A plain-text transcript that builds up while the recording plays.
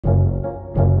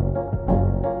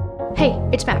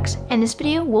it's Max. In this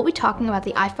video, we'll be talking about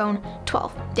the iPhone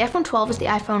 12. The iPhone 12 is the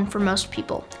iPhone for most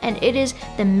people, and it is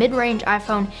the mid-range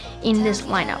iPhone in this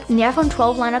lineup. In the iPhone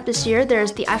 12 lineup this year,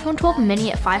 there's the iPhone 12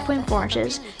 mini at 5.4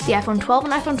 inches, the iPhone 12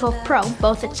 and iPhone 12 Pro,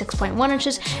 both at 6.1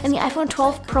 inches, and the iPhone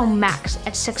 12 Pro Max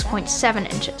at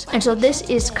 6.7 inches. And so this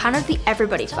is kind of the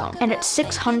everybody phone, and at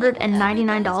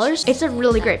 $699, it's a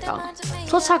really great phone.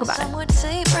 So let's talk about it.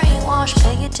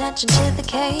 Pay attention to the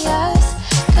chaos,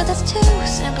 'cause it's too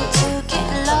simple to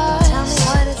get lost. Tell me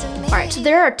what does it mean? Alright, so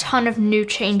there are a ton of new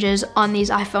changes on these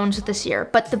iPhones this year,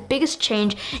 but the biggest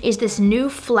change is this new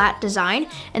flat design,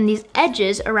 and these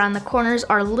edges around the corners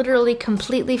are literally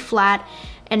completely flat,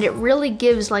 and it really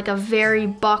gives like a very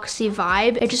boxy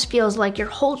vibe. It just feels like you're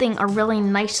holding a really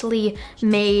nicely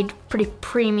made, pretty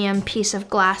premium piece of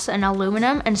glass and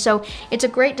aluminum, and so it's a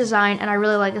great design, and I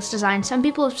really like this design. Some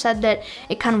people have said that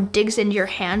it kind of digs into your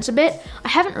hands a bit. I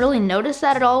haven't really noticed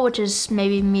that at all, which is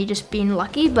maybe me just being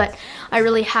lucky, but I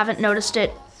really haven't noticed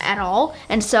it at all,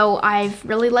 and so I've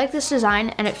really liked this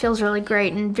design, and it feels really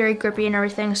great and very grippy and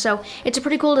everything. So it's a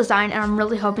pretty cool design, and I'm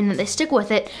really hoping that they stick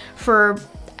with it for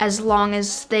as long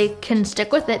as they can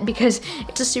stick with it, because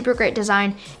it's a super great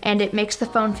design and it makes the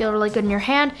phone feel really good in your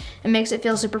hand. It makes it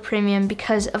feel super premium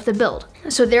because of the build.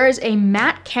 So there is a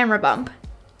matte camera bump,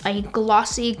 a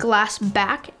glossy glass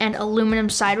back, and aluminum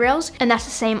side rails, and that's the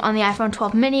same on the iPhone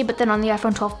 12 mini, but then on the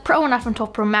iPhone 12 Pro and iPhone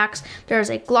 12 Pro Max, there's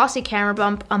a glossy camera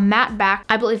bump, a matte back.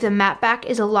 I believe the matte back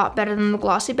is a lot better than the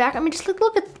glossy back. I mean, just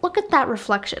look at that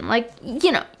reflection. Like,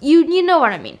 you know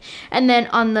what I mean. And then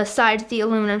on the sides, the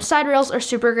aluminum side rails are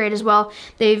super great as well.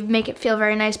 They make it feel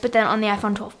very nice, but then on the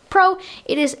iPhone 12 Pro,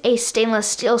 it is a stainless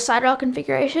steel side rail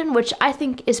configuration, which I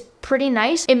think is pretty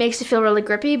nice. It makes it feel really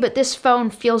grippy, but this phone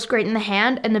feels great in the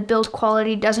hand, and the build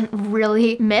quality doesn't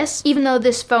really miss, even though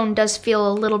this phone does feel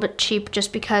a little bit cheap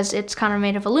just because it's kind of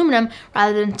made of aluminum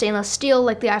rather than stainless steel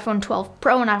like the iPhone 12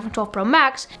 Pro and iPhone 12 Pro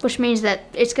Max, which means that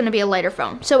it's going to be a lighter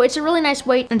phone. So it's a really nice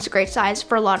weight, and it's a great size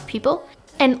for a lot of people.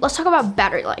 And let's talk about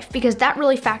battery life, because that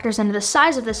really factors into the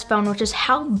size of this phone, which is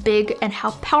how big and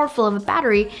how powerful of a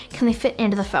battery can they fit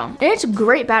into the phone. And it's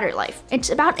great battery life. It's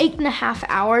about 8.5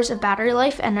 hours of battery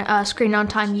life and screen on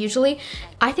time usually.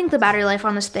 I think the battery life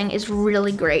on this thing is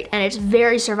really great, and it's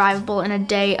very survivable in a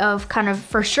day of kind of,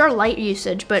 for sure, light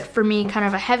usage, but for me, kind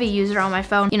of a heavy user on my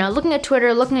phone. You know, looking at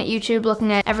Twitter, looking at YouTube,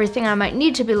 looking at everything I might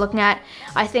need to be looking at,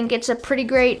 I think it's a pretty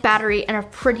great battery and a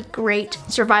pretty great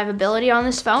survivability on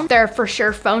this phone. There are for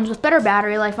sure phones with better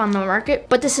battery life on the market,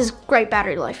 but this is great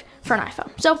battery life for an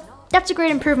iPhone. So that's a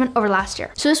great improvement over last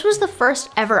year. So this was the first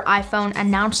ever iPhone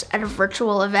announced at a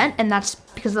virtual event, and that's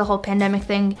because of the whole pandemic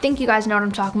thing. I think you guys know what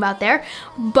I'm talking about there.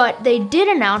 But they did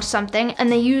announce something,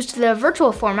 and they used the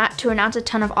virtual format to announce a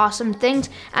ton of awesome things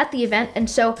at the event. And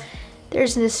so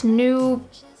there's this new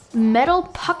metal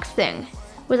puck thing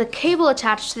with a cable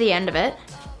attached to the end of it,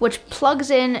 which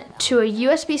plugs in to a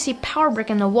USB-C power brick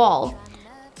in the wall,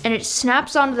 and it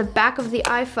snaps onto the back of the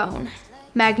iPhone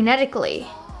magnetically.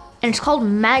 And it's called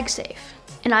MagSafe,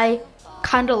 and I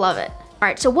kind of love it. All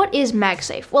right, so what is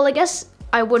MagSafe? Well, I guess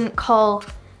I wouldn't call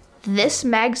this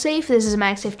MagSafe. This is a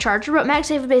MagSafe charger, but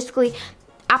MagSafe is basically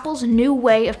Apple's new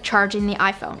way of charging the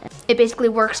iPhone. It basically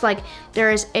works like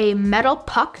there is a metal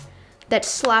puck that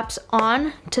slaps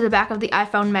on to the back of the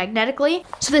iPhone magnetically.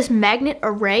 So this magnet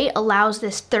array allows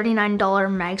this $39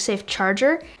 MagSafe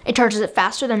charger. It charges it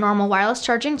faster than normal wireless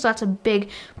charging, so that's a big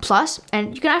plus.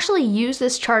 And you can actually use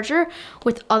this charger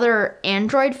with other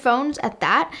Android phones at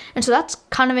that, and so that's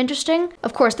kind of interesting.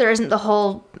 Of course, there isn't the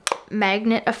whole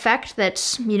magnet effect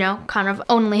that's, you know, kind of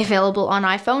only available on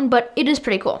iPhone, but it is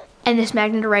pretty cool. And this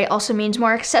magnet array also means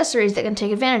more accessories that can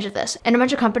take advantage of this. And a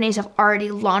bunch of companies have already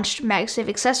launched MagSafe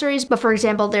accessories, but for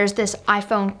example, there's this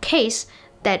iPhone case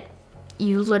that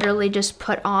you literally just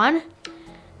put on,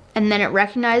 and then it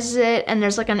recognizes it, and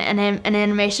there's like an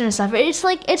animation and stuff. It's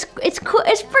like, it's cool.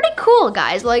 It's pretty cool,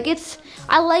 guys. Like,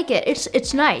 I like it.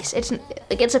 It's nice.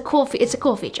 It's a cool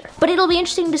feature. But it'll be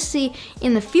interesting to see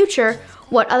in the future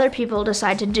what other people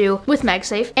decide to do with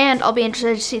MagSafe, and I'll be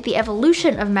interested to see the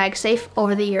evolution of MagSafe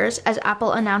over the years as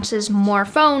Apple announces more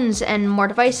phones and more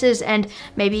devices, and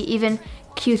maybe even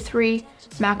Q3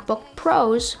 MacBook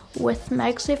Pros with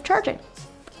MagSafe charging.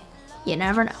 You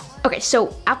never know. Okay,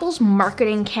 so Apple's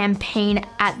marketing campaign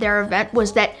at their event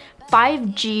was that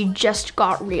 5G just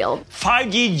got real.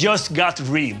 5G just got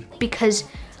real. Because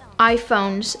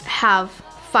iPhones have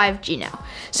 5G now.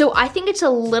 So I think it's a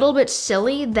little bit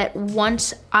silly that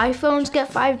once iPhones get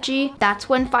 5G, that's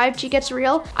when 5G gets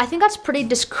real. I think that's pretty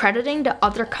discrediting to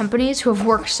other companies who have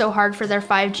worked so hard for their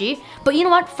 5G. But you know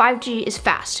what? 5G is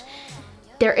fast.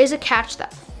 There is a catch though.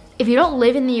 If you don't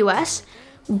live in the US,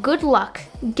 good luck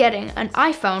getting an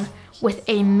iPhone with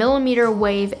a millimeter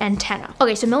wave antenna.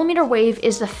 Okay, so millimeter wave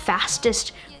is the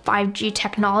fastest 5G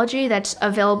technology that's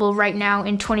available right now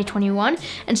in 2021.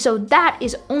 And so that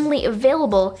is only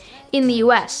available in the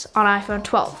US on iPhone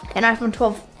 12 and iPhone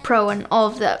 12 Pro and all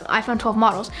of the iPhone 12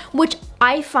 models, which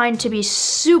I find to be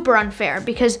super unfair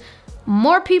because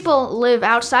more people live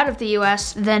outside of the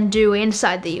US than do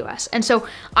inside the US. And so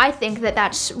I think that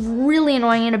that's really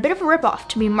annoying and a bit of a ripoff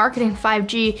to be marketing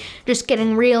 5G, just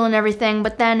getting real and everything,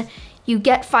 but then you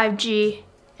get 5G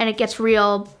and it gets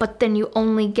real, but then you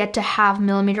only get to have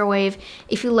millimeter wave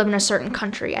if you live in a certain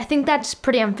country. I think that's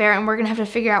pretty unfair, and we're gonna have to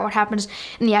figure out what happens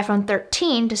in the iPhone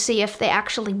 13 to see if they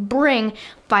actually bring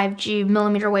 5G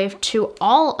millimeter wave to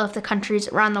all of the countries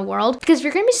around the world. Because if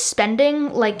you're gonna be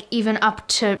spending like even up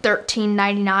to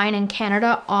 $13.99 in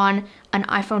Canada on an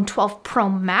iPhone 12 Pro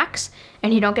Max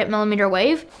and you don't get millimeter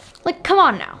wave, like come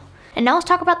on now. And now let's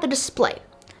talk about the display.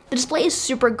 The display is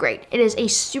super great. It is a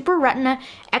Super Retina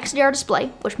XDR display,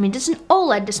 which means it's an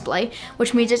OLED display,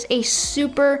 which means it's a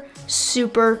super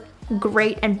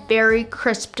great and very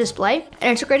crisp display.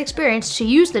 And it's a great experience to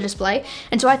use the display.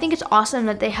 And so I think it's awesome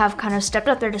that they have kind of stepped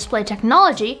up their display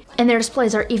technology, and their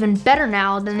displays are even better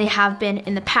now than they have been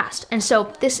in the past. And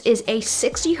so this is a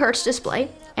 60 Hertz display.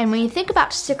 And when you think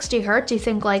about 60 Hertz, you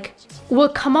think like, well,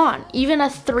 come on, even a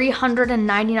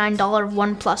 $399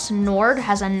 OnePlus Nord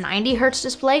has a 90 Hertz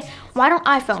display. Why don't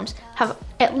iPhones have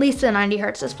at least a 90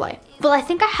 Hertz display? Well, I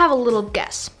think I have a little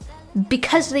guess,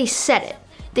 because they said it.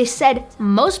 They said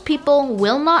most people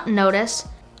will not notice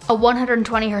a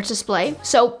 120 Hertz display,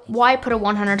 so why put a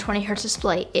 120 Hertz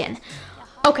display in?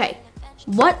 Okay,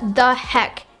 what the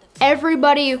heck?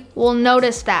 Everybody will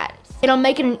notice that. It'll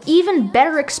make it an even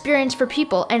better experience for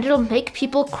people, and it'll make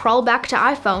people crawl back to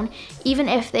iPhone even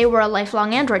if they were a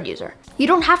lifelong Android user. You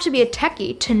don't have to be a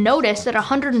techie to notice that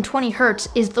 120 Hertz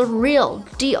is the real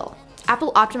deal.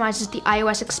 Apple optimizes the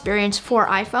iOS experience for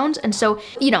iPhones, and so,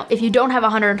 if you don't have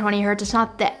 120 Hertz, it's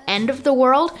not the end of the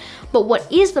world. But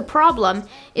what is the problem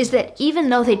is that even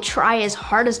though they try as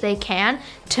hard as they can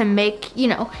to make,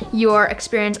 your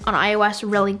experience on iOS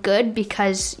really good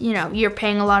because, you're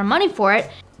paying a lot of money for it,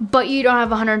 but you don't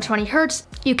have 120 Hertz,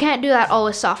 you can't do that all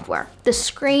with software. The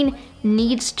screen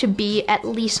needs to be at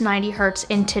least 90 Hertz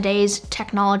in today's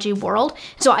technology world.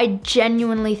 So I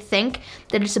genuinely think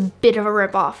that it's a bit of a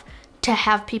ripoff to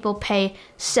have people pay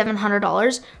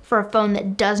 $700 for a phone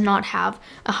that does not have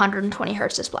a 120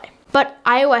 Hertz display. But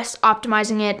iOS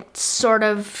optimizing it sort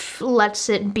of lets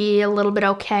it be a little bit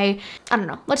okay. I don't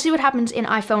know. Let's see what happens in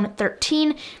iPhone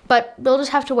 13, but we'll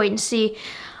just have to wait and see.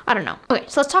 I don't know. Okay,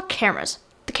 so let's talk cameras.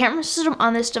 The camera system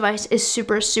on this device is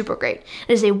super great.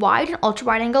 It is a wide and ultra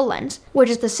wide angle lens, which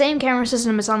is the same camera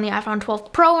system as on the iPhone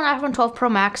 12 Pro and iPhone 12 Pro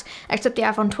Max, except the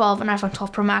iPhone 12 and iPhone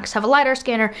 12 Pro Max have a LiDAR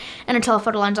scanner and a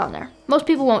telephoto lens on there. Most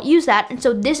people won't use that, and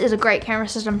so this is a great camera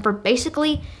system for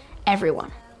basically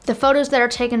everyone. The photos that are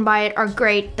taken by it are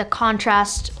great, the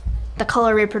contrast, the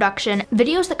color reproduction.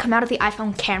 Videos that come out of the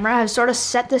iPhone camera have sort of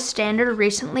set the standard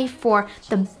recently for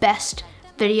the best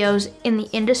videos in the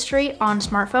industry on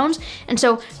smartphones, and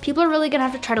so people are really gonna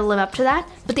have to try to live up to that.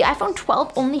 But the iPhone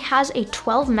 12 only has a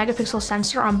 12 megapixel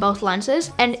sensor on both lenses,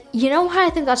 and you know why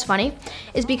I think that's funny?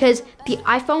 Is because the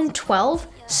iPhone 12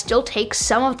 still takes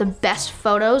some of the best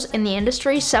photos in the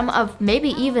industry, some of maybe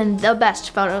even the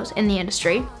best photos in the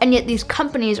industry, and yet these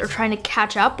companies are trying to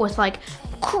catch up with like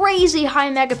crazy high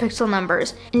megapixel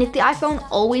numbers, and yet the iPhone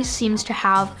always seems to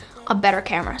have a better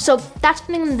camera. So that's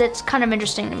something that's kind of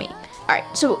interesting to me. Alright,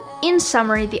 so in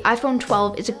summary, the iPhone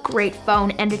 12 is a great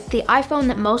phone, and it's the iPhone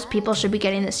that most people should be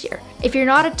getting this year. If you're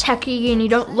not a techie and you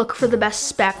don't look for the best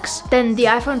specs, then the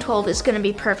iPhone 12 is going to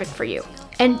be perfect for you.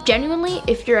 And genuinely,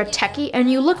 if you're a techie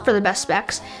and you look for the best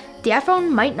specs, the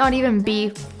iPhone might not even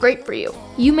be great for you.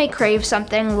 You may crave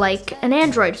something like an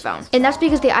Android phone. And that's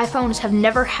because the iPhones have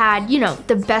never had,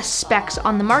 the best specs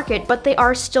on the market, but they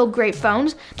are still great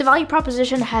phones. The value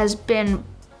proposition has been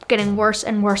getting worse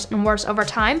and worse and worse over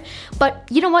time, but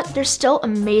you know what? They're still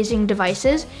amazing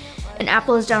devices, and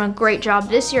Apple has done a great job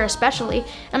this year especially,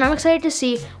 and I'm excited to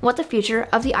see what the future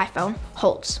of the iPhone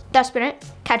holds. That's been it.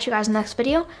 Catch you guys in the next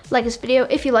video. Like this video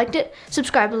if you liked it,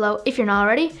 subscribe below if you're not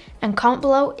already, and comment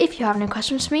below if you have any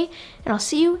questions for me, and I'll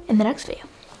see you in the next video.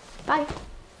 Bye.